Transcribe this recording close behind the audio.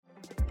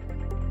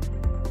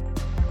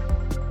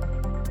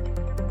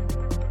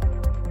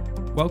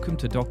Welcome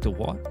to Dr.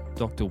 What,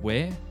 Dr.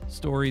 Where,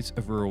 Stories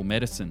of Rural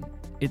Medicine.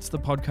 It's the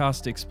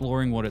podcast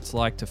exploring what it's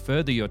like to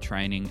further your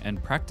training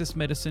and practice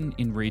medicine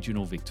in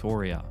regional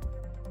Victoria.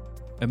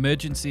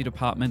 Emergency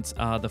departments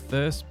are the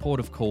first port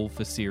of call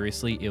for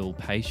seriously ill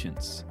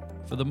patients.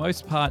 For the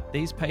most part,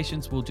 these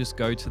patients will just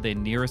go to their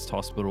nearest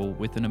hospital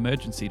with an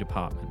emergency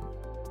department.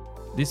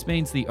 This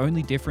means the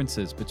only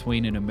differences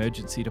between an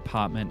emergency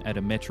department at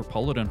a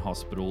metropolitan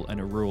hospital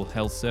and a rural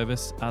health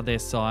service are their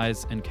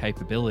size and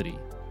capability.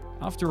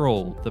 After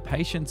all, the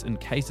patients and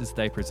cases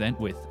they present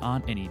with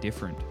aren't any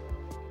different.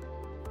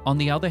 On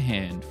the other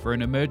hand, for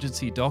an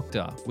emergency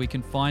doctor, we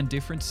can find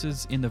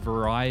differences in the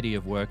variety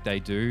of work they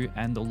do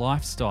and the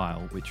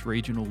lifestyle which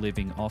regional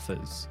living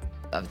offers.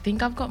 I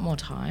think I've got more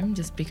time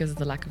just because of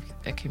the lack of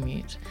a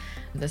commute.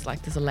 There's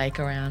a lake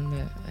around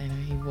that,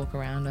 you walk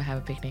around or have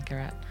a picnic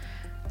at.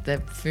 The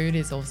food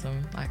is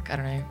awesome. I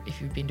don't know if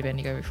you've been to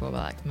Bendigo before,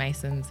 but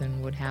Masons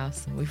and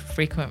Woodhouse, we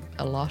frequent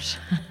a lot.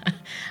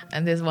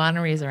 And there's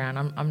wineries around.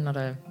 I'm not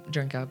a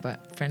drinker,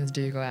 but friends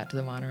do go out to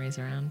the wineries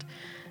around.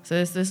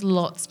 So there's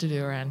lots to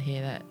do around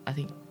here that I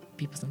think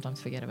people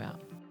sometimes forget about.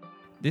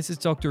 This is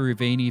Dr.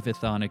 Ruvini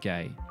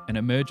Vithanagay, an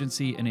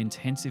emergency and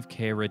intensive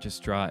care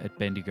registrar at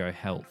Bendigo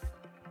Health.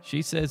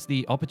 She says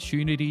the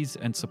opportunities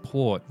and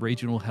support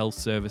regional health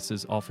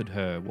services offered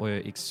her were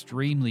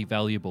extremely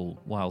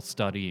valuable while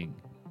studying.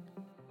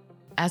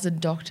 As a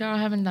doctor, I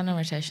haven't done a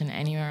rotation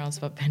anywhere else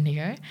but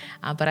Bendigo,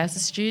 but as a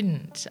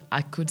student,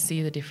 I could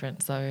see the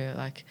difference. So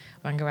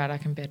Wangaratta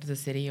compared to the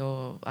city,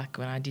 or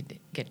when I did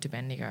get to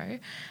Bendigo,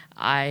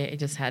 I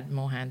just had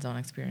more hands-on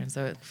experience.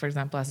 So for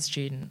example, as a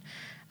student,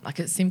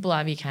 a simple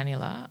IV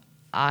cannula,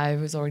 I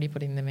was already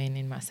putting them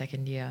in my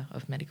second year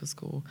of medical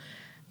school.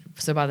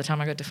 So by the time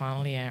I got to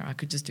final year, I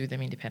could just do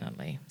them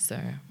independently. So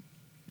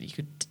you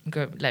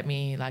could let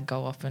me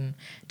go off and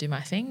do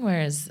my thing.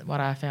 Whereas what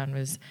I found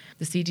was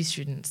the CT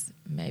students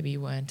maybe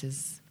weren't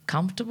as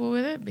comfortable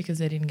with it because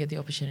they didn't get the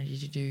opportunity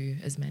to do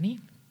as many.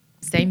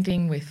 Same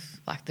thing with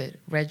the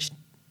reg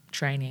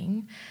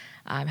training.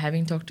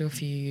 Having talked to a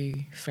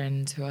few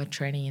friends who are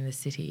training in the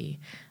city,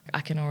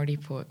 I can already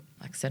put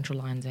central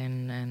lines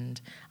in,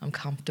 and I'm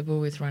comfortable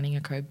with running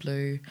a code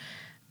blue.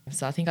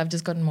 So I think I've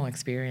just gotten more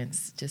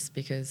experience just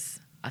because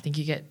I think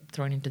you get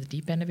thrown into the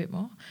deep end a bit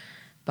more,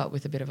 but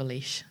with a bit of a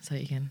leash so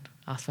you can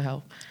ask for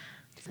help.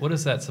 What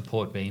has that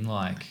support been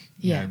like?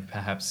 You know,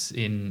 perhaps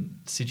in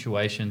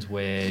situations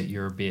where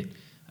you're a bit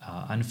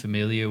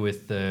unfamiliar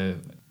with the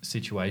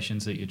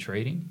situations that you're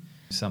treating,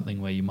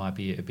 something where you might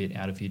be a bit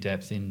out of your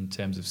depth in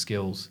terms of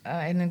skills?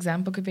 An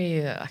example could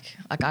be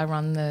I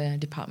run the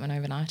department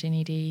overnight in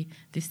ED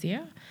this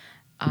year.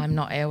 I'm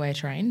not airway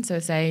trained, so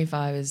say if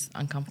I was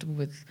uncomfortable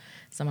with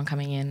someone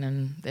coming in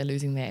and they're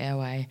losing their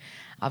airway,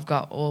 I've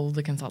got all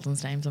the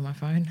consultants' names on my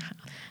phone.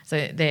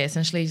 So they're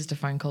essentially just a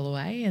phone call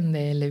away, and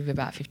they live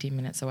about 15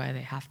 minutes away.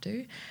 They have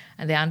to.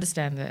 And they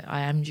understand that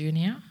I am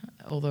junior,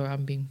 although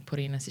I'm being put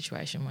in a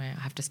situation where I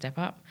have to step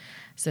up.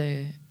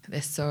 So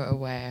they're so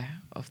aware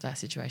of that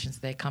situation. So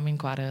they come in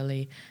quite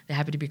early. They're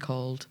happy to be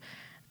called.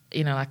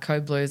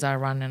 Code blues I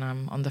run and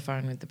I'm on the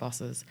phone with the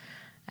bosses,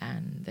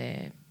 and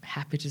they're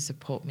happy to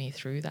support me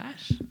through that.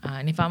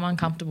 And if I'm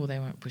uncomfortable, they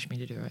won't push me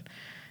to do it.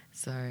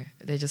 So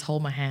they just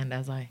hold my hand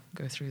as I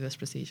go through those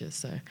procedures.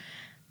 So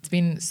it's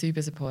been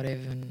super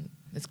supportive and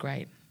it's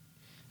great.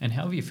 And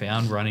how have you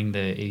found running the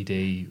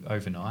ED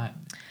overnight?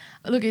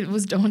 Look, it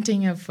was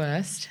daunting at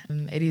first.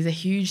 It is a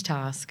huge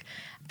task,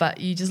 but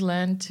you just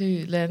learn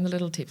the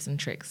little tips and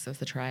tricks of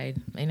the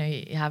trade.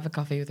 You have a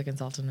coffee with a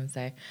consultant and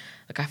say,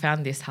 look, I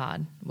found this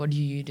hard. What do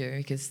you do?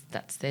 Because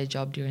that's their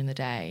job during the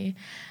day.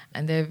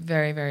 And they're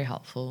very, very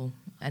helpful.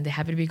 And they're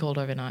happy to be called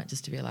overnight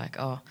just to be like,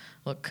 oh,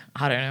 look,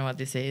 I don't know what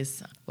this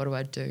is. What do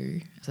I do?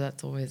 So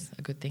that's always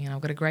a good thing. And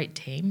I've got a great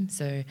team.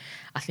 So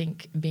I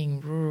think being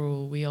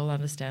rural, we all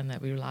understand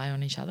that we rely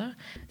on each other.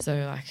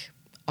 So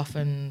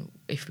often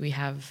if we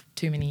have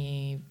too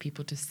many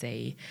people to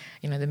see,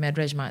 the med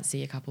reg might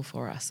see a couple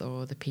for us,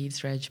 or the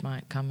peds reg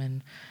might come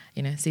and,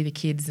 see the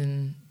kids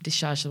and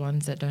discharge the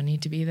ones that don't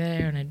need to be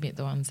there and admit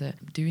the ones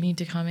that do need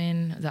to come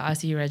in. The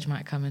ICU reg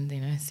might come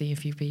and, see a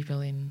few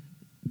people in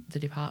the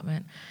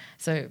department.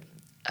 So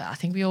I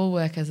think we all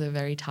work as a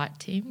very tight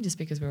team just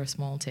because we're a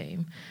small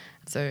team.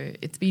 So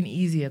it's been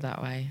easier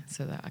that way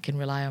so that I can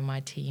rely on my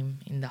team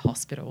in the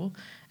hospital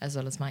as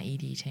well as my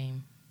ED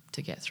team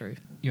to get through.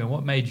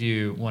 What made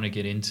you want to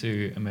get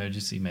into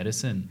emergency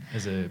medicine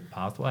as a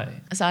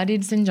pathway? So I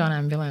did St John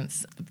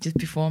Ambulance just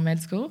before med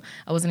school.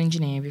 I was an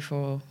engineer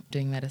before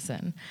doing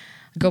medicine.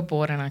 I got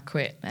bored and I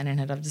quit and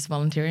ended up just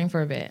volunteering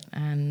for a bit,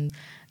 and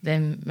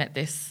then met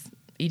this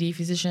ED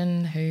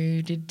physician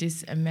who did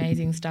this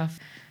amazing stuff,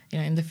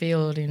 in the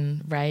field,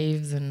 in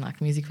raves and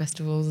music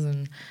festivals,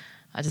 and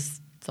I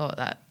just thought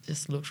that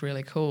just looked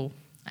really cool.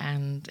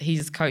 And he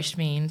just coached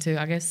me into,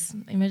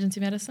 emergency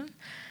medicine.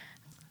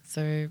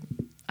 So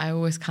I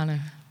always kind of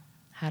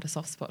had a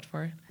soft spot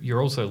for it.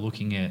 You're also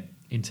looking at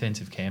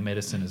intensive care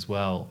medicine as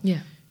well.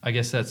 Yeah. I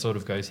guess that sort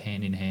of goes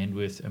hand in hand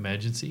with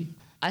emergency.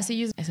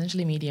 ICU is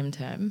essentially medium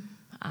term.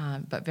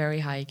 but very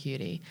high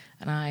acuity.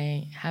 And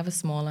I have a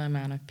smaller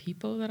amount of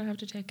people that I have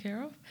to take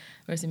care of,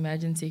 whereas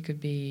emergency could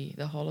be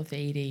the whole of the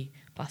ED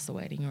plus the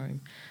waiting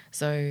room.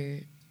 So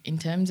in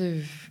terms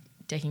of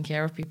taking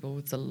care of people,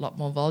 it's a lot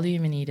more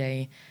volume in ED,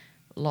 a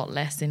lot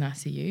less in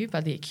ICU,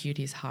 but the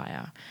acuity is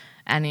higher.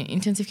 And in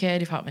intensive care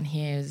department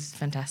here is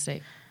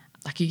fantastic.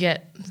 Like, you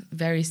get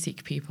very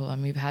sick people,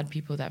 and we've had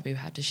people that we've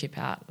had to ship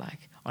out,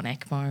 like on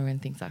ECMO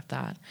and things like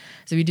that.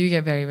 So we do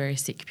get very, very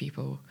sick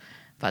people,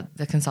 but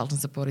the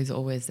consultant support is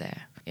always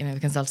there. You know, the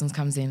consultant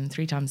comes in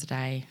 3 times a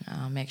day,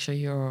 make sure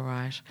you're all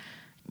right.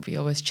 We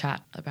always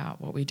chat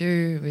about what we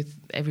do with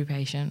every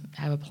patient,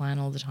 have a plan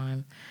all the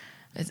time.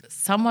 It's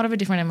somewhat of a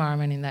different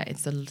environment in that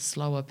it's a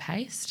slower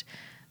paced,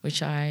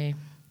 which I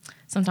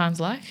sometimes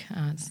like.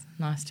 It's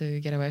nice to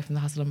get away from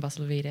the hustle and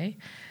bustle of ED.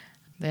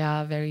 They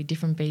are very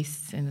different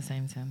beasts in the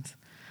same sense.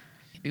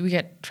 We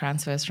get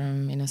transfers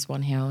from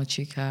Swan Hill,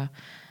 Echuca,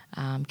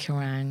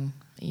 Kerang,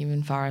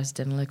 even far as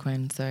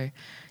Deniliquin. So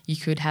you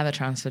could have a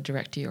transfer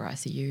direct to your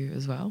ICU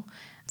as well.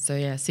 So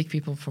yeah, sick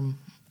people from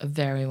a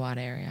very wide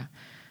area.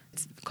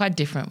 It's quite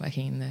different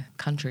working in the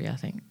country, I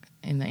think,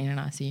 in an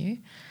ICU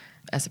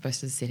as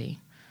opposed to the city.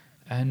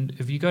 And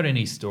have you got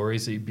any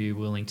stories that you'd be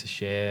willing to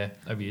share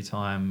over your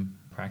time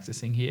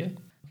practicing here?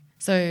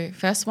 So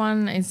first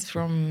one is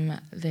from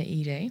the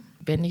ED.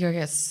 Bendigo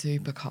gets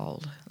super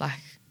cold. Like,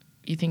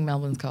 you think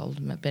Melbourne's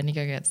cold, but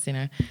Bendigo gets,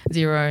 0,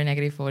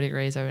 -4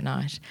 degrees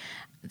overnight.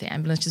 The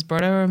ambulance just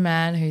brought over a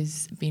man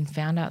who's been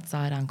found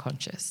outside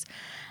unconscious.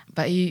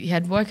 But he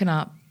had woken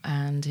up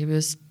and he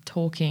was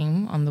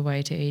talking on the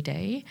way to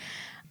ED.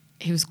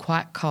 He was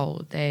quite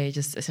cold. They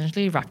just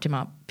essentially wrapped him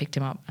up, picked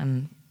him up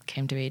and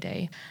came to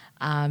ED.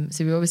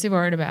 So we were obviously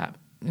worried about,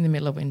 in the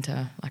middle of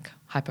winter, like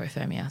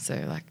hypothermia. So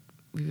like,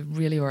 we were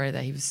really worried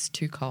that he was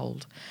too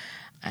cold.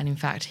 And in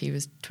fact, he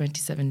was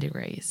 27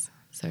 degrees.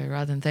 So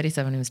rather than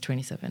 37, he was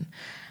 27.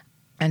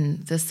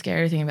 And the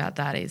scary thing about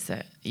that is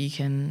that you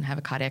can have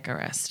a cardiac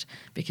arrest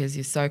because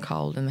you're so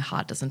cold and the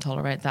heart doesn't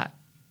tolerate that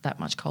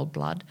much cold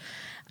blood.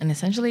 And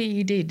essentially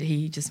he did.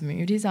 He just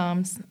moved his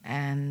arms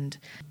and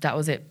that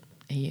was it.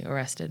 He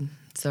arrested.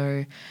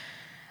 So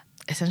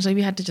essentially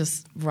we had to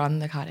just run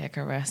the cardiac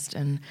arrest,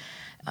 and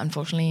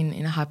unfortunately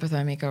in a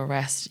hypothermic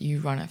arrest you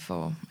run it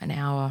for an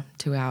hour,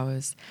 2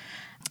 hours,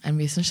 and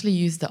we essentially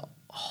used the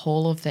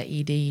whole of the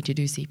ED to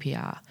do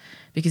CPR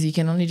because you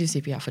can only do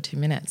CPR for 2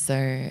 minutes.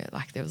 So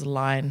like, there was a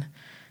line,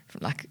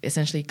 like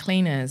essentially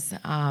cleaners,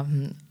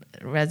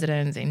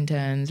 residents,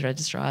 interns,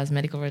 registrars,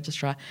 medical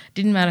registrar,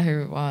 didn't matter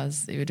who it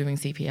was, they were doing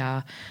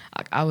CPR.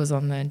 I was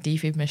on the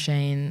defib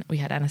machine, we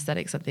had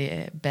anaesthetics at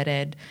the bed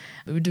ed,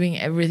 we were doing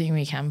everything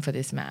we can for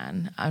this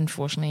man.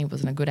 Unfortunately, it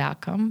wasn't a good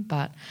outcome,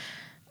 but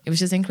it was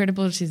just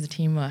incredible to see the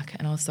teamwork,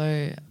 and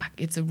also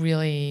it's a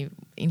really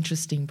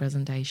interesting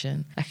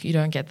presentation. Like, you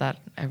don't get that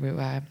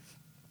everywhere.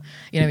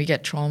 We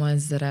get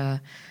traumas that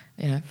are,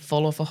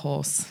 fall off a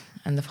horse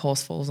and the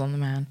horse falls on the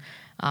man.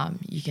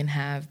 You can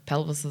have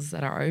pelvises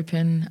that are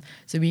open.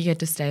 So we get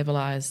to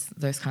stabilise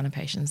those kind of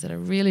patients that are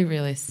really,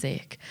 really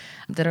sick.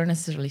 They don't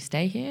necessarily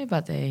stay here,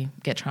 but they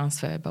get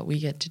transferred, but we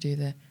get to do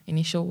the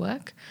initial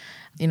work.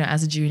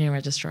 As a junior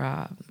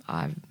registrar,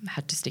 I've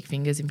had to stick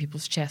fingers in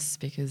people's chests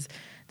because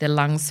their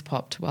lungs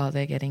popped while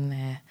they're getting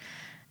their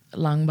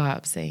lung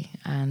biopsy.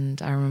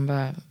 And I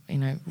remember,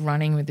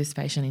 running with this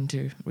patient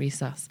into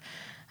resus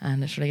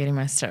and literally getting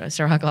my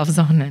sterile gloves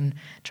on and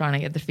trying to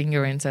get the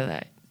finger in so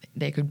that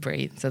they could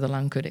breathe, so the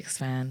lung could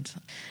expand.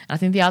 I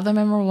think the other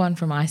memorable one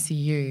from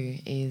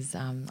ICU is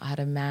I had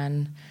a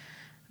man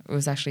who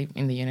was actually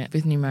in the unit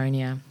with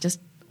pneumonia.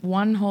 Just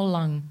one whole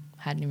lung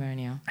had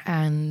pneumonia.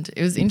 And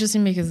it was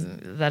interesting because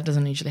that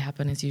doesn't usually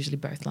happen. It's usually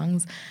both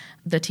lungs.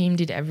 The team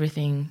did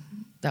everything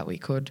that we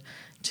could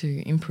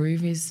to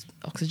improve his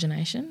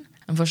oxygenation.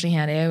 Unfortunately, he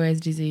had airways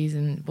disease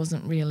and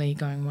wasn't really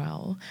going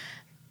well.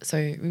 So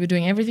we were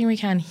doing everything we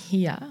can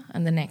here,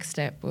 and the next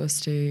step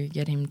was to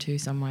get him to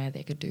somewhere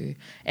they could do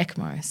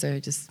ECMO, so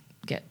just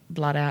get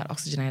blood out,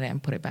 oxygenate it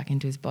and put it back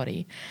into his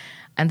body.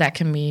 And that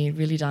can be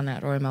really done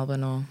at Royal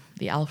Melbourne or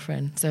the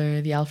Alfred.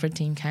 So the Alfred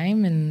team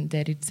came and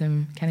they did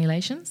some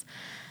cannulations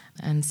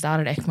and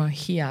started ECMO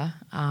here,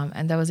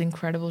 and that was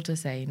incredible to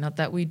see. Not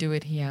that we do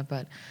it here,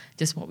 but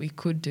just what we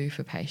could do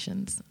for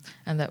patients,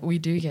 and that we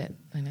do get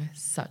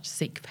such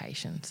sick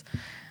patients.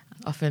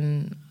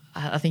 Often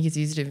I think it's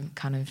easy to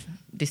kind of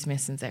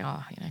dismiss and say,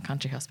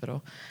 country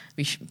hospital,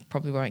 we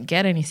probably won't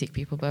get any sick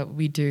people, but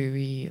we do.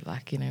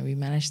 We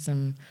manage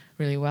them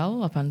really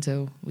well up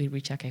until we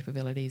reach our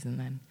capabilities and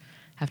then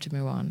have to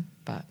move on.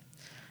 But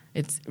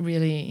it's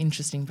really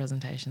interesting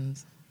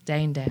presentations,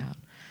 day in, day out.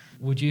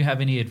 Would you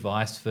have any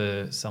advice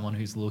for someone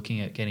who's looking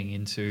at getting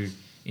into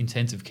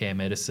intensive care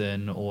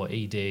medicine or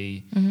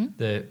ED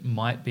that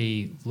might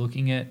be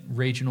looking at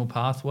regional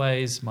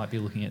pathways, might be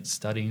looking at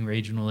studying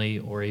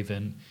regionally or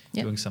even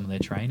doing some of their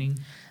training?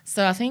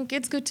 So I think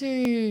it's good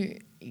to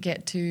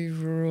get to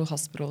rural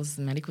hospitals as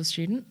a medical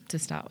student to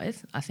start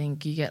with. I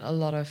think you get a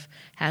lot of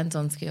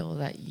hands-on skill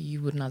that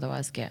you wouldn't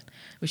otherwise get,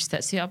 which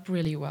sets you up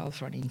really well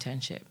for an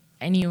internship.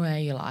 anywhere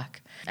you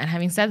like. And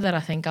having said that, I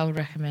think I would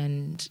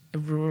recommend a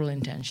rural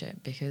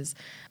internship because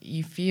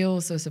you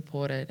feel so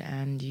supported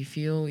and you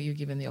feel you're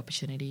given the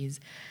opportunities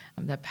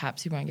that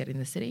perhaps you won't get in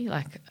the city.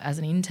 Like as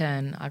an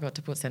intern, I got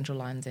to put central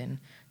lines in,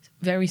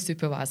 very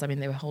supervised. I mean,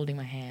 they were holding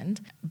my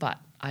hand, but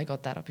I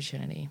got that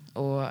opportunity.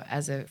 Or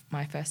as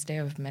my first day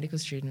of medical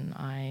student,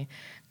 I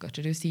got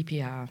to do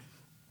CPR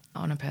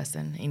on a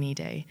person in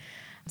ED.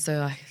 So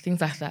like,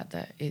 things like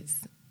that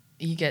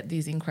you get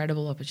these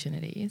incredible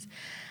opportunities.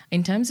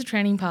 In terms of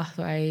training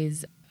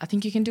pathways, I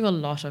think you can do a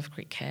lot of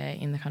crit care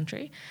in the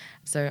country.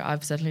 So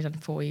I've certainly done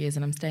 4 years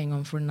and I'm staying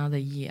on for another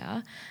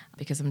year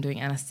because I'm doing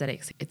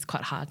anaesthetics. It's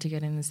quite hard to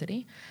get in the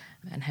city.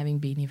 And having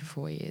been here for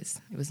 4 years,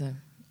 it was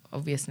an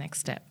obvious next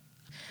step.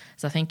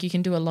 So I think you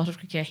can do a lot of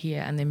crit care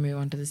here and then move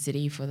on to the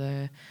city for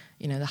the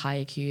high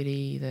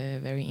acuity, the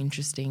very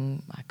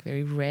interesting, like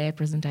very rare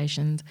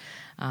presentations,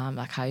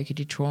 like how you could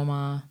do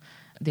trauma.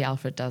 The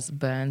Alfred does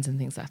burns and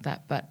things like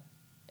that. But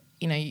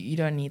you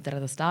don't need that at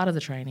the start of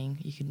the training.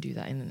 You can do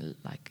that in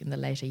the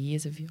later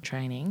years of your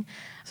training.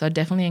 So I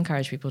definitely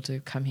encourage people to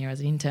come here as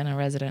an intern or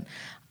resident.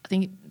 I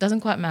think it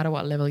doesn't quite matter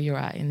what level you're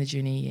at in the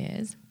junior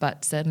years,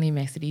 but certainly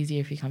makes it easier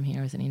if you come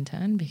here as an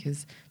intern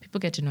because people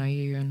get to know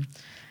you and,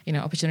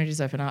 opportunities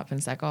open up and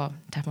it's like, oh,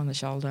 tap on the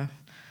shoulder.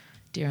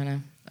 Do you want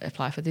to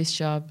apply for this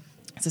job?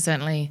 So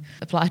certainly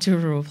apply to a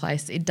rural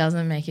place. It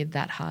doesn't make it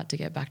that hard to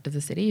get back to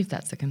the city if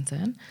that's a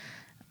concern,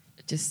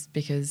 just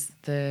because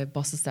the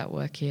bosses that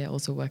work here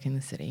also work in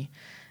the city.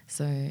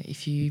 So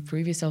if you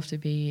prove yourself to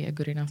be a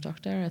good enough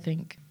doctor, I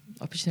think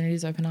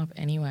opportunities open up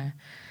anywhere.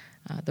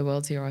 The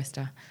world's your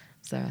oyster.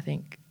 So I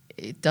think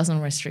it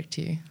doesn't restrict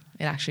you.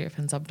 It actually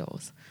opens up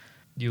doors.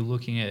 You're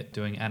looking at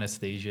doing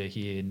anaesthesia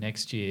here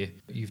next year.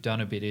 You've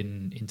done a bit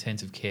in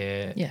intensive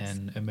care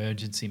and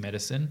emergency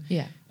medicine.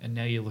 Yeah. And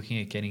now you're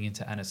looking at getting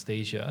into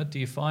anaesthesia. Do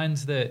you find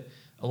that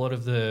a lot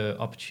of the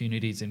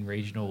opportunities in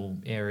regional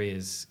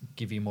areas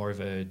give you more of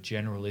a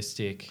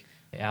generalistic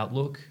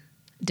outlook?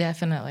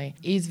 Definitely.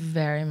 It's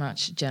very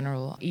much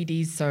general. ED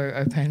is so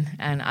open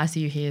and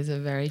ICU here is a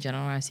very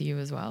general ICU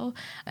as well.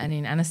 And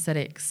in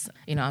anaesthetics,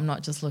 I'm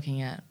not just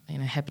looking at,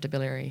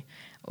 hepatobiliary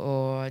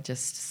or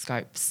just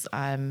scopes.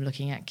 I'm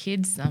looking at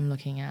kids, I'm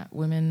looking at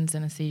women's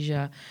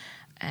anaesthesia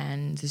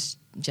and just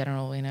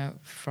general,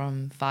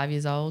 from 5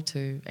 years old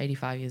to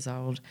 85 years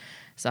old.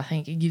 So I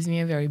think it gives me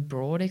a very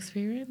broad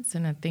experience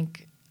and I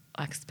think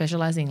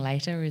specialising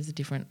later is a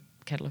different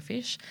kettle of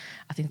fish.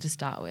 I think to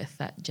start with,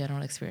 that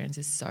general experience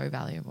is so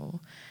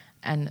valuable.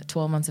 And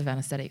 12 months of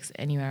anaesthetics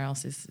anywhere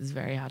else is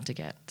very hard to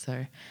get.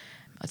 So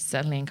I'd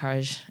certainly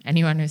encourage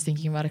anyone who's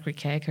thinking about a crit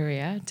care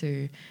career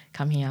to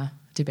come here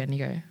to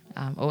Bendigo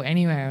or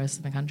anywhere else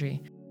in the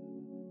country.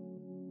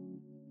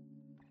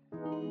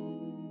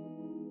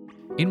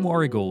 In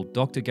Warragul,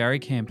 Dr. Gary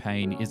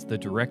Campaign is the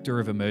Director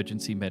of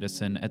Emergency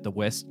Medicine at the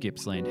West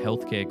Gippsland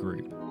Healthcare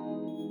Group.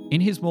 In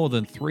his more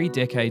than 3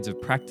 decades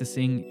of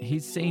practicing,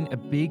 he's seen a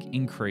big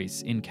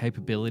increase in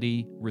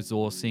capability,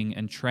 resourcing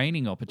and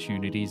training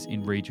opportunities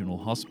in regional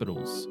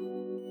hospitals.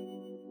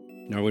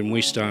 When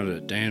we started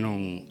at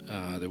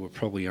Dandenong, there were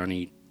probably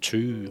only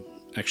 2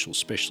 actual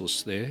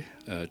specialists there,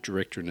 a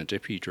director and a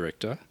deputy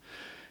director.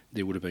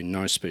 There would have been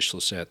no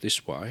specialists out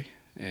this way.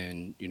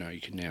 And, you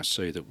can now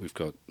see that we've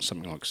got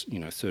something like,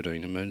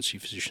 13 emergency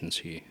physicians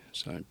here.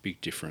 So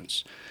big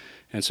difference.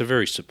 And it's a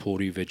very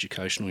supportive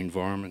educational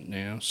environment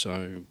now.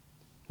 So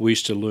we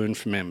used to learn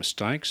from our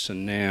mistakes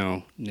and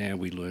now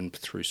we learn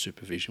through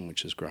supervision,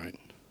 which is great.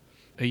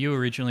 Are you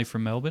originally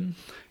from Melbourne?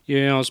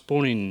 Yeah, I was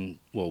born in,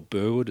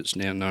 Burwood. It's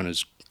now known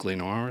as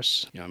Glen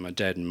Iris. My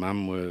dad and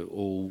mum were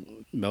all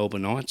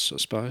Melbourneites, I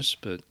suppose,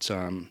 but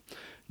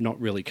not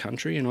really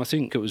country. And I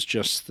think it was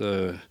just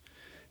it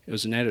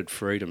was an added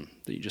freedom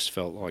that you just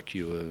felt like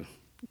you were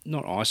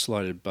not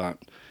isolated, but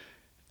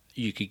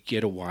you could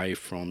get away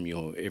from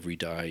your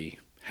everyday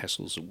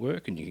hassles at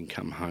work and you can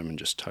come home and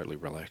just totally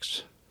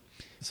relax.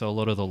 So a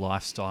lot of the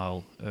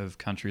lifestyle of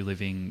country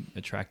living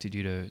attracted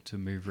you to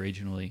move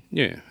regionally?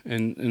 Yeah,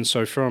 and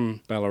so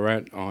from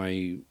Ballarat,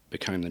 I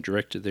became the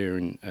director there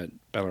at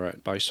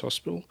Ballarat Base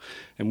Hospital,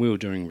 and we were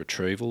doing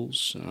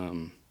retrievals.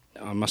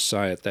 I must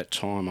say at that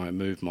time I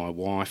moved my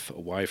wife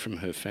away from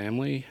her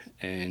family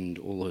and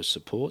all her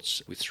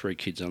supports with 3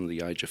 kids under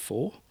the age of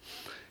 4.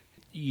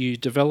 You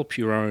develop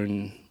your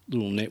own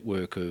little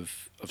network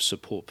of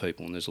support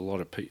people, and there's a lot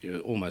of people,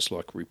 almost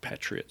like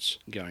repatriates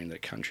going to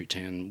country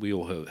town. We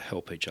all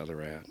help each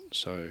other out,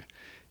 so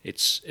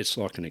it's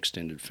like an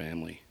extended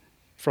family.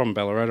 From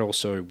Ballarat, I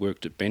also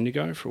worked at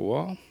Bendigo for a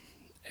while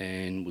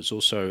and was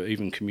also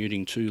even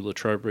commuting to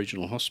Latrobe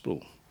Regional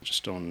Hospital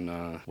just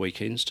on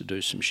weekends to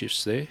do some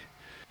shifts there.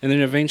 And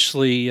then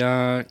eventually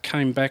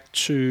came back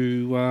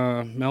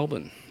to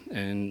Melbourne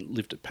and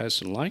lived at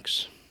Patterson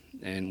Lakes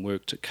and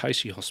worked at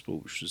Casey Hospital,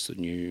 which is the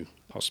new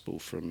hospital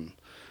from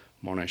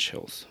Monash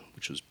Health,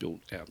 which was built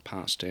out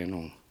past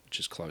Dandenong, which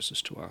is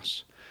closest to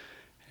us.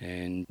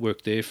 And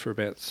worked there for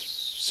about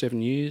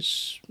 7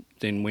 years,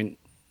 then went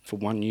for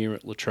 1 year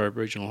at Latrobe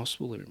Regional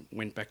Hospital and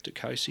went back to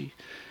Casey,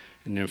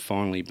 and then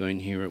finally been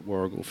here at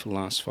Warragul for the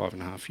last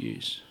 5.5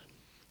 years.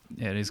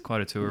 Yeah, it is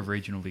quite a tour of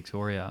regional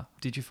Victoria.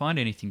 Did you find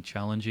anything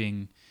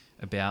challenging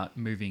about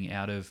moving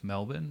out of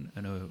Melbourne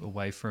and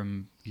away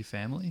from your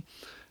family?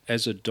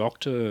 As a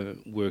doctor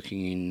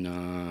working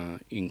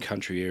in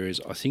country areas,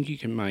 I think you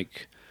can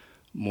make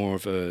more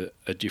of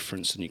a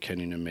difference than you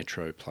can in a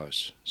metro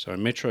place. So a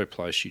metro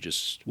place, you're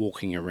just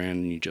walking around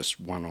and you're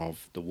just one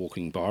of the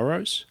walking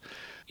biros.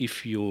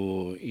 If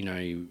you're in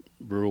a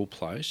rural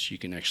place, you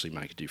can actually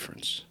make a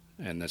difference.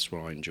 And that's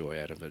what I enjoy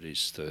out of it,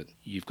 is that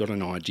you've got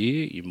an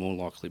idea, you're more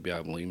likely to be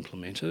able to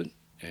implement it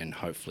and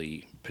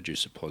hopefully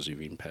produce a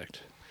positive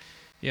impact.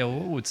 Yeah, well,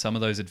 what would some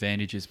of those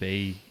advantages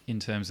be in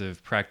terms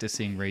of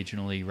practicing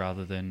regionally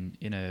rather than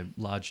in a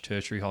large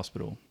tertiary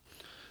hospital?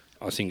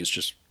 I think it's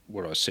just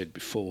what I said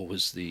before,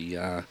 was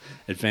the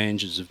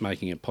advantages of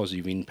making a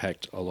positive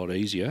impact a lot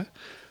easier.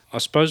 I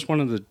suppose one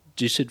of the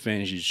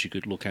disadvantages you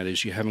could look at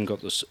is you haven't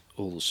got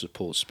all the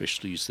support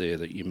specialties there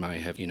that you may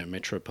have in a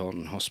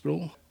metropolitan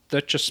hospital.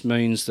 That just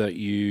means that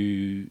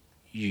you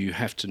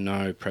have to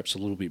know perhaps a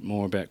little bit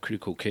more about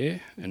critical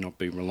care and not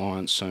be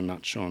reliant so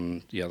much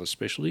on the other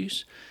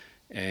specialties,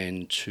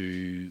 and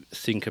to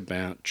think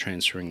about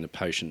transferring the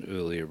patient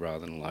earlier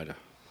rather than later.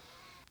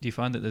 Do you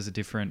find that there's a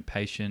different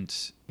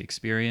patient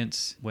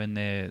experience when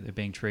they're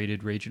being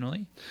treated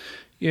regionally?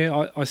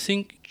 Yeah, I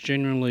think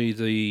generally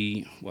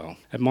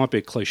it might be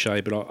a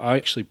cliche, but I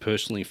actually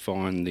personally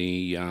find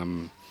the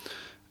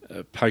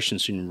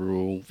patients in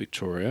rural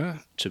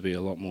Victoria to be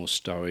a lot more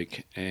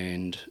stoic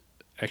and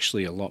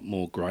actually a lot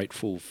more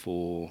grateful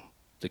for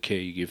the care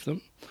you give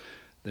them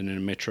than in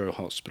a metro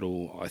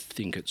hospital. I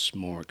think it's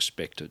more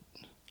expected.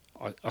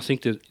 I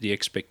think that the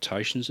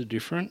expectations are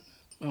different.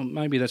 Well,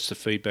 maybe that's the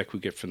feedback we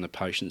get from the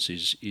patients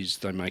is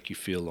they make you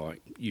feel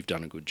like you've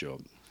done a good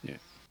job. Yeah.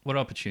 What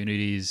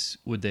opportunities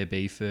would there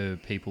be for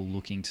people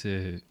looking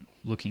to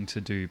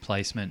do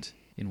placement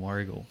in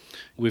Warragul?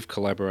 We've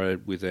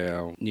collaborated with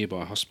our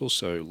nearby hospitals,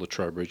 so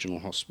Latrobe Regional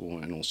Hospital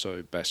and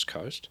also Bass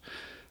Coast,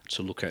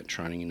 to look at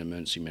training in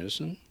emergency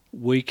medicine.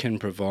 We can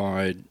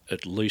provide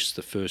at least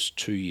the first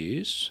 2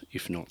 years,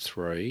 if not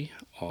 3,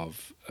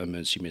 of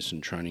emergency medicine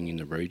training in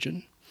the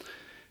region.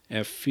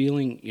 Our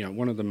feeling,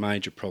 one of the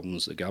major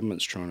problems the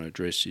government's trying to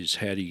address is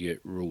how do you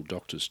get rural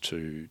doctors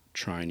to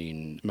train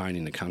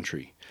in the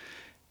country.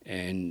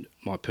 And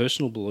my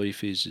personal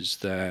belief is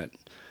that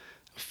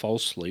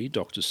falsely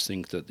doctors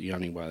think that the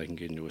only way they can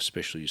get into a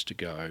specialty is to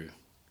go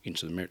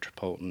into the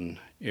metropolitan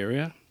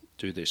area,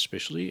 do their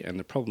specialty, and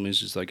the problem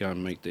is they go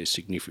and meet their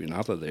significant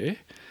other there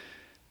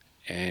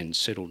and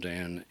settle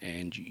down,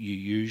 and you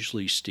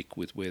usually stick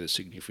with where the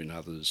significant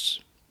other's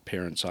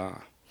parents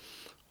are.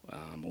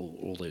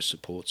 All their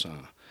supports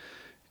are.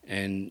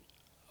 And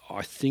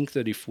I think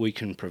that if we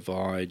can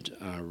provide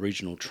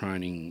regional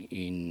training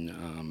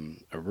in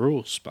a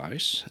rural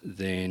space,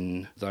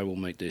 then they will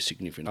meet their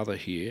significant other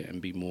here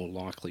and be more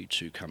likely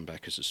to come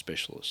back as a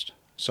specialist.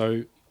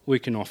 So we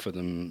can offer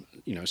them,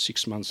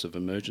 6 months of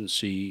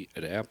emergency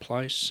at our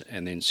place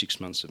and then 6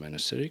 months of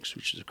anaesthetics,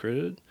 which is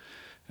accredited.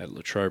 At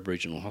Latrobe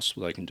Regional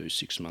Hospital, they can do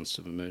 6 months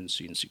of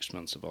emergency and 6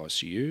 months of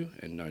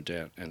ICU and no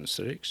doubt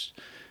anaesthetics.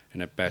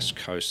 And at Bass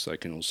Coast, they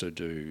can also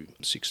do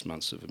 6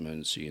 months of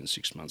emergency and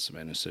 6 months of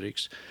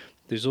anaesthetics.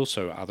 There's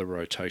also other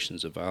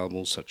rotations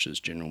available, such as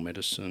general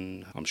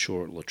medicine. I'm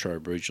sure at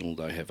Latrobe Regional,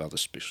 they have other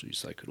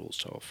specialties they could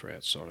also offer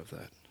outside of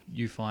that.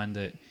 You find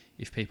that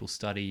if people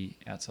study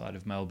outside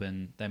of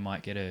Melbourne, they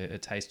might get a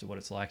taste of what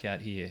it's like out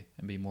here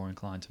and be more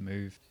inclined to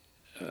move?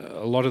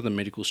 A lot of the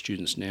medical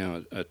students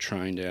now are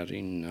trained out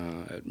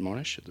at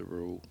Monash, at the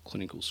Rural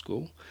Clinical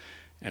School.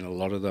 And a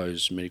lot of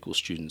those medical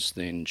students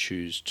then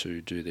choose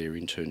to do their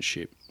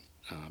internship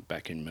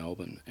back in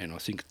Melbourne. And I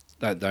think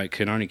that they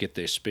can only get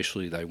their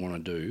specialty they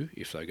want to do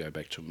if they go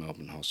back to a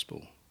Melbourne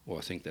hospital. Well,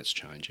 I think that's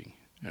changing.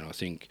 And I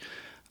think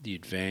the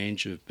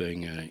advantage of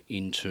being an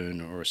intern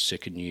or a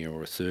second year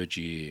or a third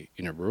year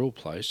in a rural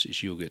place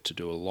is you'll get to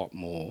do a lot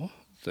more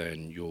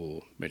than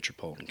your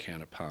metropolitan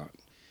counterpart.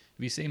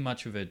 Have you seen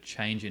much of a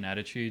change in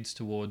attitudes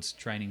towards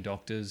training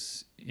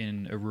doctors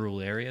in a rural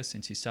area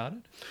since you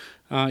started?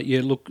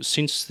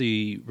 Since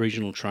the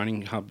regional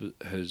training hub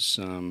has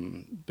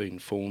been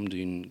formed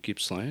in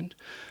Gippsland,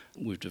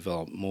 we've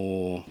developed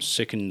more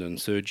second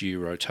and third year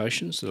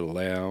rotations that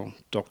allow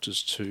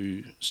doctors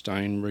to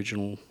stay in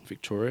regional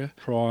Victoria.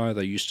 Prior,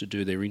 they used to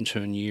do their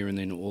intern year and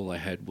then all they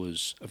had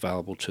was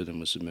available to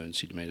them was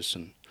emergency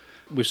medicine.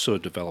 We've sort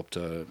of developed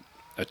a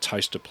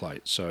taster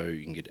plate, so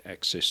you can get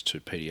access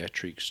to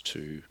paediatrics,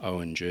 to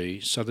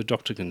ONG, so the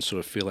doctor can sort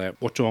of feel out,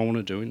 what do I want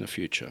to do in the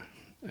future?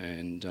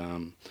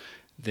 And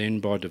then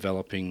by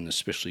developing the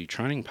specialty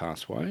training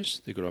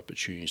pathways, they've got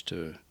opportunities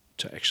to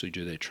actually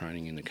do their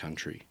training in the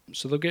country.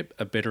 So they'll get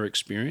a better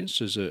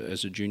experience as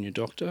a junior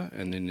doctor,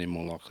 and then they're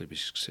more likely to be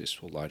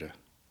successful later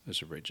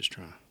as a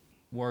registrar.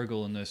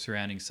 Warragul and the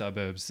surrounding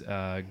suburbs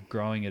are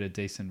growing at a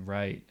decent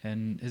rate.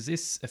 And has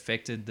this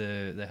affected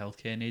the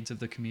healthcare needs of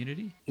the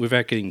community?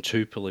 Without getting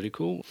too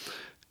political,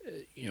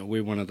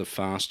 we're one of the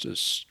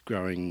fastest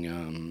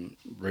growing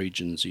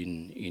regions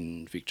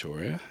in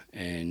Victoria,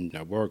 and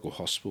Warragul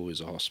Hospital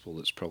is a hospital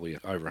that's probably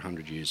over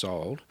 100 years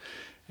old,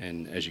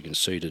 And as you can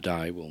see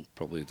today, well,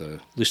 probably the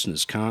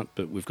listeners can't,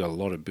 but we've got a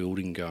lot of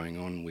building going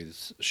on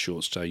with a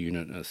short stay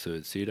unit and a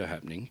third theatre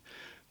happening.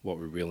 What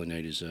we really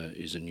need is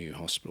a new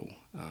hospital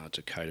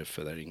to cater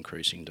for that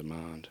increasing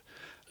demand.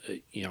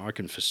 I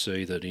can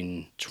foresee that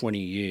in 20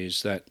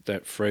 years,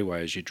 that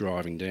freeway, as you're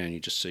driving down, you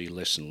just see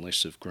less and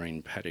less of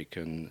green paddock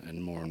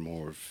and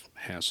more of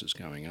houses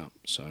going up.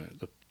 So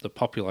the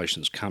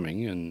population's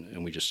coming,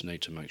 and we just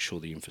need to make sure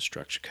the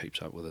infrastructure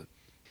keeps up with it.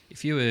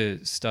 If you were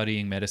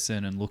studying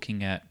medicine and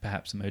looking at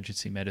perhaps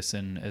emergency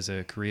medicine as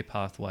a career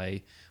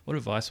pathway, what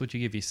advice would you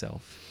give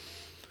yourself?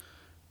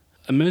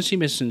 Emergency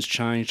medicine's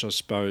changed, I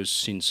suppose,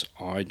 since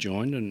I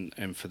joined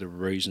and for the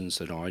reasons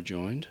that I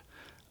joined.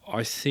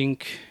 I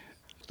think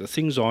the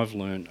things I've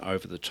learned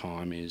over the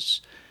time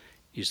is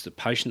the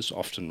patient's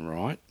often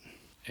right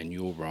and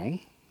you're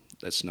wrong.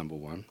 That's number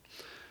one.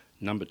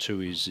 Number two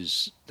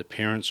is the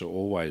parents are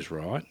always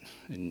right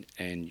and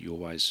you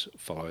always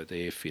follow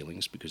their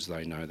feelings because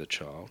they know the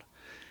child.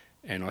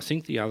 And I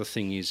think the other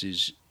thing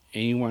is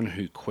anyone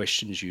who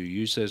questions you,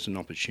 use that as an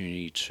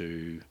opportunity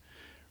to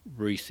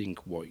rethink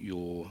what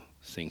you're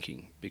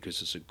thinking,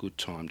 because it's a good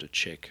time to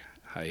check,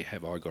 hey,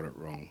 have I got it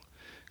wrong?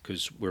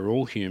 Because we're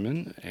all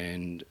human,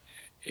 and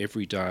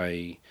every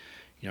day,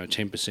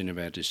 10% of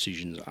our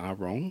decisions are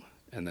wrong,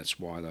 and that's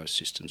why those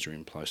systems are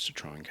in place to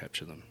try and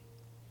capture them.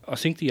 I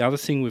think the other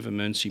thing with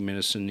emergency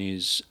medicine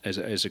is,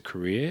 as a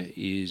career,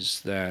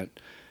 is that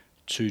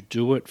to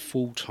do it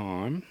full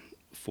time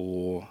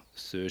for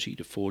 30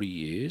 to 40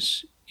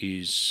 years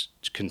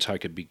can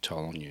take a big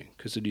toll on you,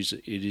 because it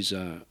is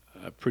a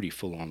pretty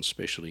full-on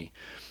specialty.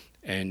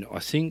 And I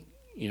think,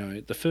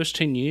 the first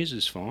 10 years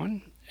is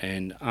fine,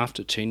 and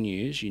after 10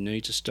 years you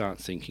need to start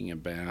thinking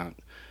about,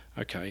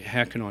 okay,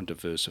 how can I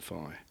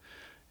diversify?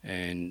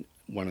 And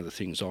one of the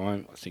things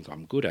I think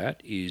I'm good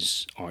at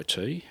is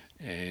IT,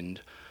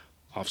 and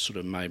I've sort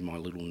of made my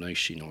little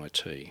niche in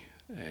IT.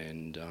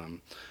 And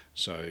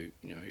so,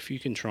 if you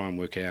can try and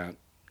work out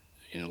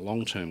in a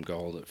long-term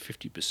goal that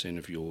 50%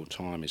 of your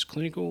time is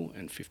clinical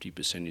and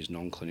 50% is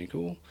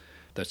non-clinical,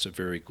 that's a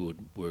very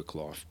good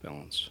work-life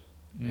balance.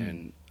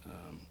 And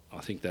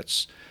I think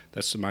that's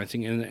the main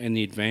thing. And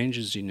the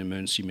advantages in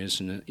emergency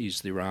medicine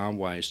is there are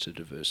ways to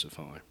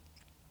diversify.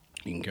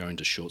 You can go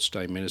into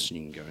short-stay medicine,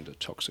 you can go into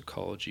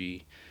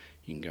toxicology,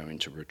 you can go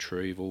into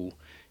retrieval,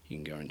 you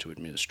can go into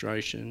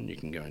administration, you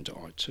can go into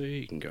IT,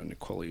 you can go into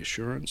quality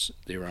assurance.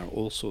 There are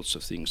all sorts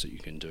of things that you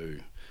can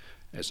do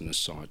as an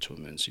aside to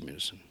emergency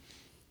medicine.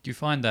 Do you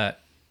find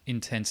that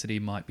intensity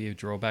might be a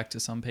drawback to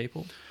some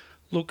people?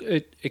 Look,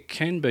 it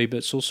can be, but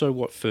it's also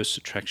what first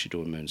attracts you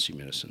to emergency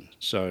medicine.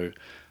 So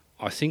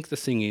I think the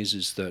thing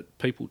is that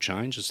people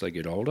change as they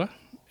get older,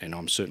 and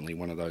I'm certainly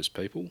one of those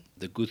people.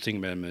 The good thing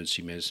about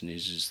emergency medicine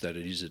is that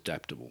it is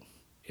adaptable.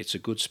 It's a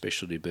good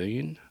specialty to be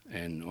in,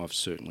 and I've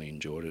certainly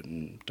enjoyed it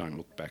and don't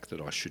look back that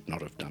I should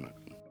not have done it.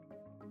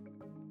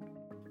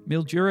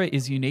 Mildura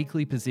is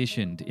uniquely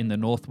positioned in the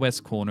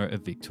northwest corner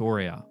of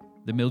Victoria.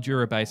 The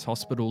Mildura Base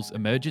Hospital's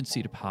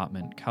emergency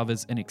department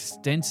covers an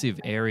extensive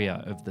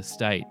area of the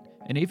state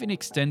and even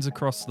extends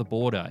across the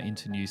border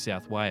into New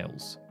South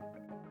Wales.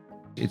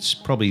 It's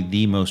probably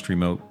the most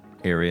remote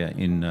area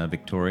in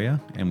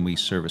Victoria, and we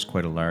service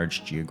quite a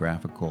large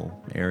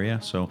geographical area.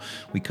 So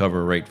we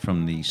cover right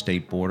from the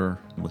state border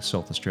with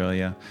South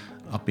Australia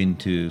up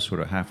into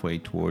sort of halfway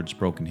towards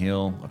Broken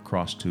Hill,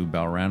 across to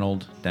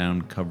Balranald,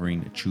 down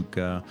covering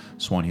Echuca,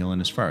 Swan Hill,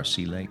 and as far as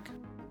Sea Lake.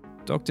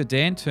 Dr.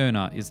 Dan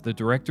Turner is the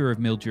director of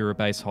Mildura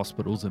Base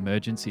Hospital's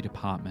emergency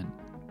department.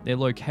 Their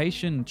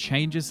location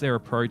changes their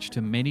approach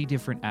to many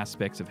different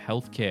aspects of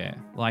healthcare,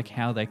 like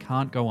how they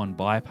can't go on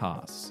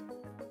bypass.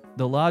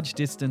 The large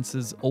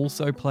distances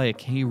also play a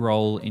key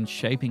role in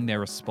shaping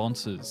their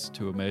responses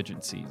to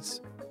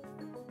emergencies.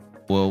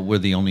 Well, we're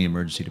the only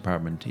emergency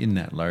department in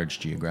that large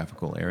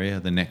geographical area.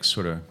 The next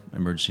sort of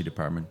emergency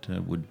department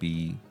would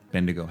be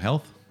Bendigo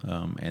Health,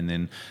 and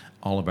then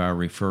all of our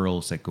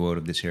referrals that go out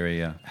of this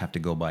area have to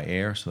go by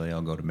air, so they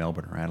all go to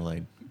Melbourne or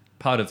Adelaide.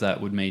 Part of that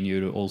would mean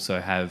you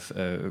also have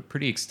a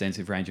pretty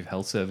extensive range of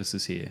health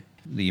services here.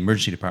 The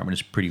emergency department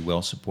is pretty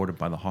well supported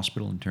by the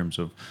hospital in terms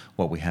of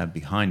what we have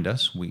behind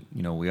us.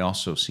 We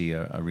also see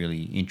a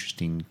really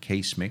interesting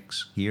case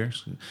mix here,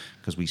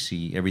 because we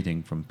see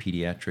everything from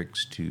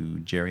pediatrics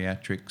to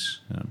geriatrics,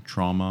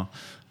 trauma,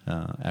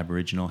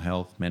 Aboriginal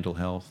health, mental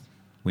health,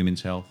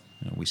 women's health.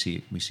 We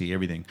see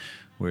everything,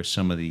 where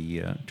some of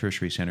the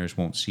tertiary centres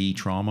won't see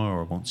trauma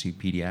or won't see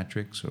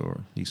pediatrics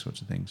or these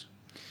sorts of things.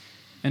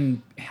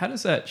 And how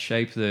does that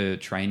shape the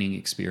training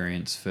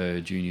experience for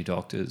junior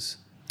doctors?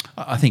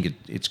 I think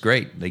it's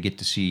great. They get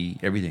to see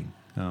everything.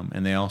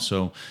 And they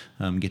also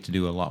get to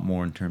do a lot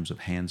more in terms of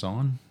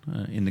hands-on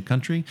in the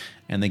country,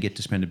 and they get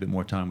to spend a bit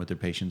more time with their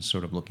patients,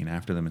 sort of looking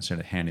after them instead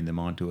of handing them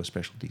on to a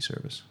specialty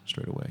service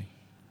straight away.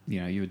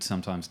 You would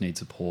sometimes need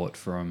support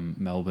from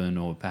Melbourne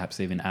or perhaps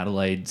even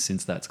Adelaide,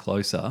 since that's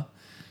closer.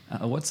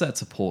 What's that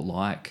support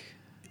like?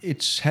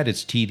 It's had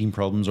its teething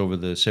problems over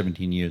the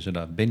 17 years that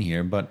I've been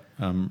here, but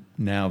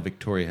now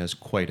Victoria has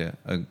quite a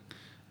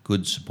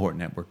good support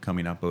network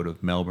coming up out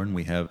of Melbourne.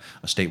 We have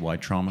a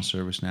statewide trauma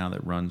service now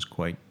that runs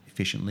quite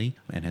efficiently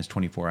and has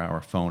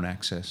 24-hour phone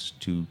access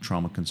to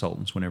trauma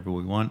consultants whenever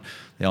we want.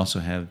 They also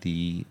have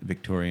the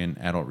Victorian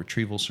Adult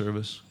Retrieval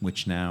Service,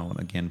 which now,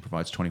 again,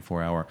 provides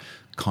 24-hour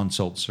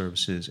consult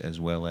services as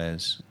well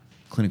as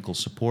clinical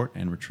support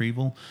and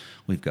retrieval.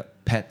 We've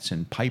got PETS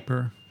and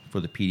Piper for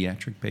the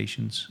pediatric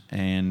patients,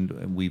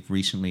 and we've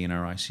recently in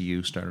our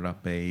ICU started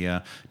up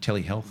a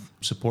telehealth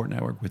support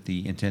network with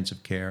the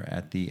intensive care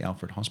at the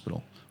Alfred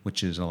Hospital,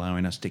 which is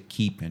allowing us to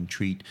keep and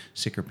treat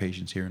sicker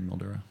patients here in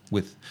Mildura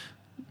with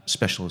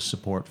specialist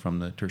support from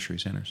the tertiary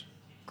centres.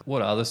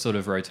 What other sort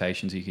of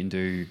rotations you can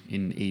do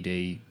in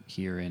ED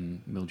here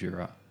in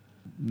Mildura?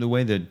 The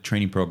way the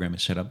training program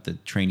is set up, the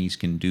trainees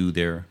can do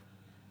their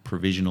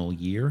provisional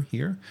year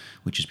here,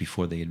 which is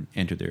before they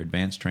enter their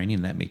advanced training,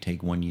 and that may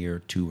take 1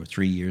 year, 2 or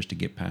 3 years to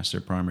get past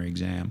their primary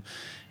exam.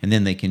 And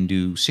then they can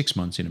do 6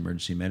 months in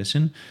emergency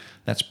medicine.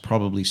 That's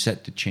probably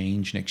set to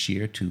change next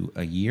year to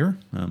a year.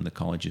 The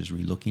college is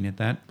relooking at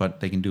that,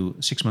 but they can do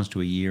 6 months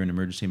to a year in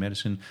emergency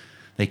medicine.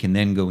 They can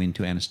then go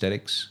into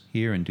anesthetics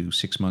here and do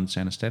 6 months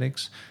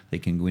anesthetics. They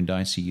can go into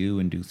ICU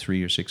and do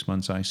 3 or 6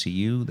 months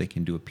ICU. They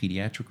can do a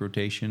pediatric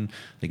rotation.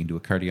 They can do a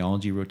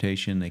cardiology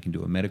rotation. They can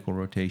do a medical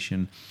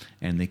rotation,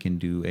 and they can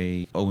do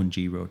a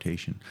O&G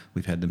rotation.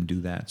 We've had them do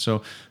that.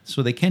 So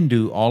they can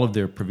do all of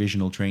their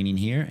provisional training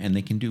here, and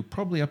they can do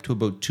probably up to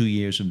about 2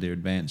 years of their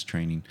advanced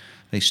training.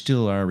 They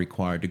still are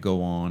required to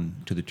go on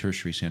to the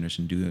tertiary centers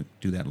and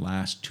do that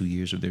last 2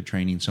 years of their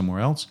training somewhere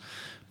else.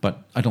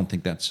 But I don't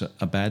think that's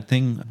a bad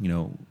thing. You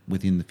know,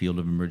 within the field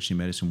of emergency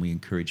medicine, we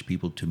encourage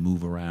people to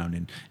move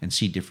around and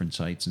see different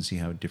sites and see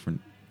how different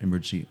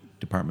emergency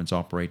departments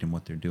operate and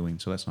what they're doing.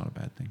 So that's not a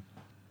bad thing.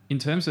 In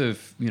terms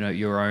of, you know,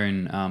 your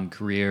own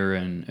career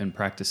and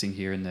practicing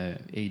here in the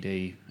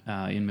ED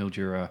in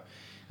Mildura, are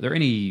there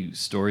any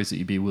stories that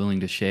you'd be willing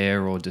to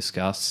share or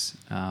discuss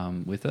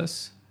with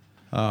us?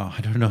 I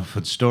don't know if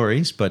it's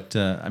stories, but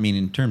I mean,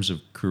 in terms of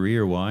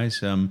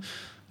career-wise, you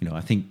know, I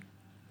think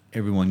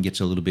everyone gets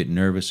a little bit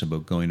nervous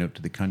about going out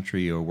to the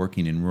country or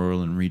working in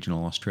rural and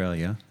regional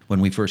Australia.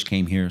 When we first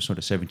came here sort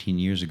of 17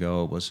 years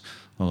ago, it was,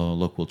 oh,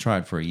 look, we'll try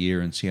it for a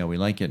year and see how we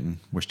like it. And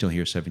we're still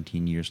here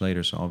 17 years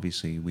later, so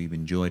obviously we've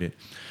enjoyed it.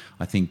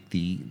 I think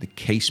the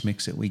case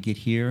mix that we get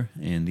here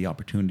and the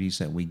opportunities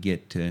that we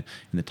get and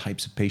the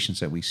types of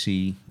patients that we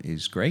see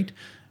is great.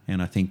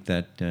 And I think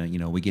that, you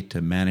know, we get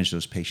to manage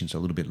those patients a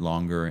little bit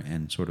longer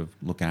and sort of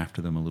look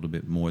after them a little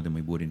bit more than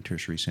we would in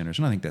tertiary centers.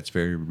 And I think that's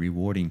very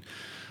rewarding.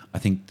 I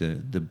think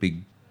the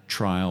big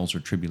trials or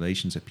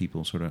tribulations that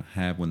people sort of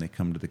have when they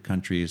come to the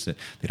country is that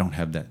they don't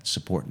have that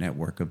support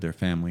network of their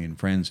family and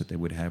friends that they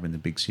would have in the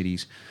big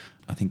cities.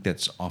 I think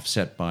that's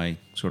offset by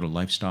sort of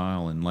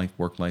lifestyle and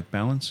work-life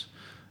balance.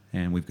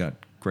 And we've got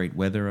great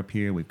weather up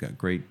here. We've got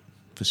great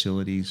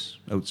facilities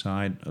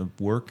outside of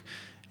work.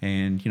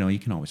 And, you know, you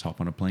can always hop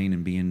on a plane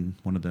and be in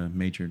one of the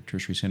major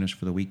tertiary centers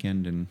for the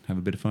weekend and have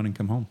a bit of fun and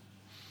come home.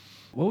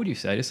 What would you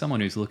say to someone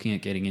who's looking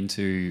at getting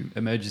into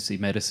emergency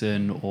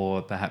medicine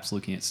or perhaps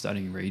looking at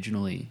studying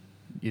regionally?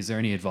 Is there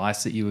any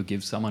advice that you would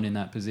give someone in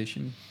that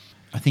position?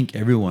 I think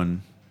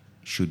everyone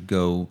should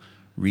go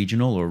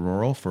regional or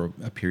rural for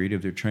a period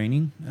of their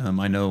training.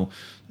 I know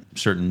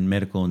certain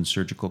medical and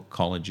surgical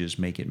colleges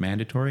make it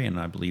mandatory, and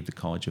I believe the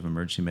College of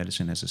Emergency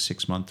Medicine has a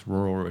 6-month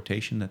rural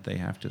rotation that they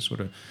have to sort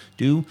of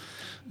do.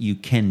 You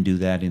can do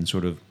that in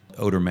sort of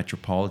outer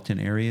metropolitan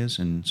areas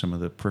and some of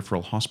the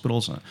peripheral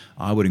hospitals.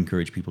 I would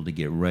encourage people to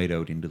get right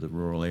out into the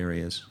rural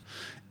areas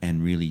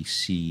and really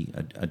see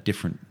a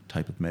different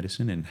type of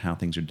medicine and how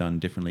things are done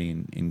differently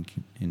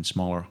in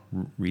smaller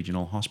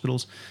regional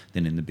hospitals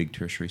than in the big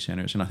tertiary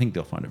centers. And I think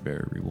they'll find it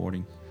very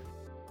rewarding.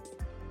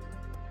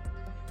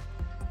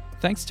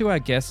 Thanks to our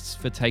guests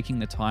for taking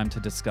the time to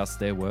discuss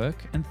their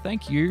work, and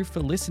thank you for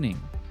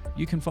listening.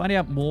 You can find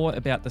out more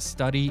about the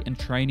study and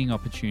training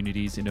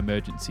opportunities in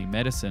emergency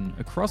medicine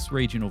across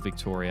regional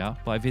Victoria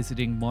by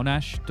visiting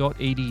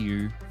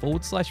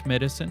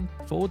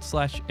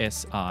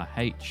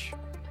monash.edu/medicine/SRH.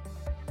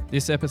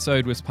 This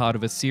episode was part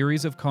of a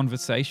series of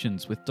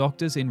conversations with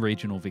doctors in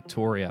regional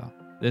Victoria.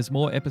 There's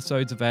more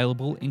episodes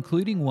available,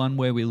 including one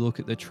where we look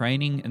at the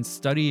training and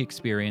study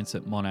experience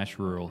at Monash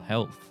Rural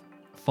Health.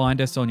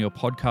 Find us on your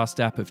podcast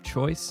app of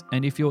choice,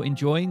 and if you're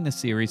enjoying the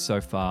series so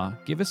far,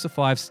 give us a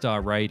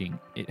 5-star rating.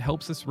 It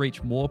helps us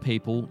reach more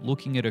people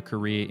looking at a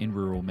career in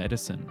rural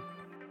medicine.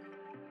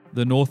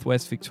 The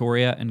Northwest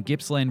Victoria and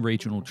Gippsland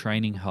Regional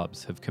Training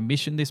Hubs have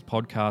commissioned this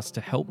podcast to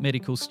help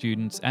medical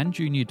students and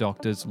junior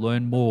doctors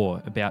learn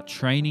more about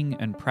training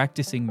and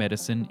practicing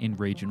medicine in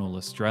regional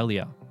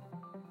Australia.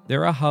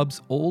 There are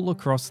hubs all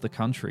across the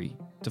country.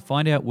 To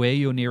find out where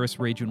your nearest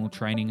regional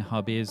training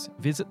hub is,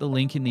 visit the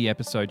link in the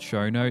episode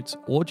show notes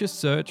or just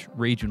search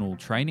Regional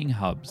Training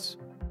Hubs.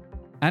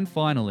 And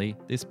finally,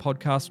 this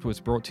podcast was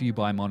brought to you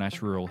by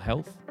Monash Rural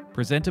Health,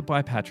 presented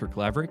by Patrick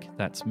Laverick,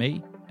 that's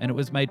me, and it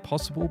was made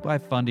possible by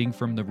funding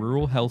from the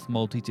Rural Health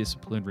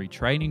Multidisciplinary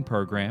Training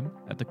Program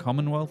at the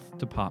Commonwealth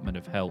Department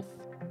of Health.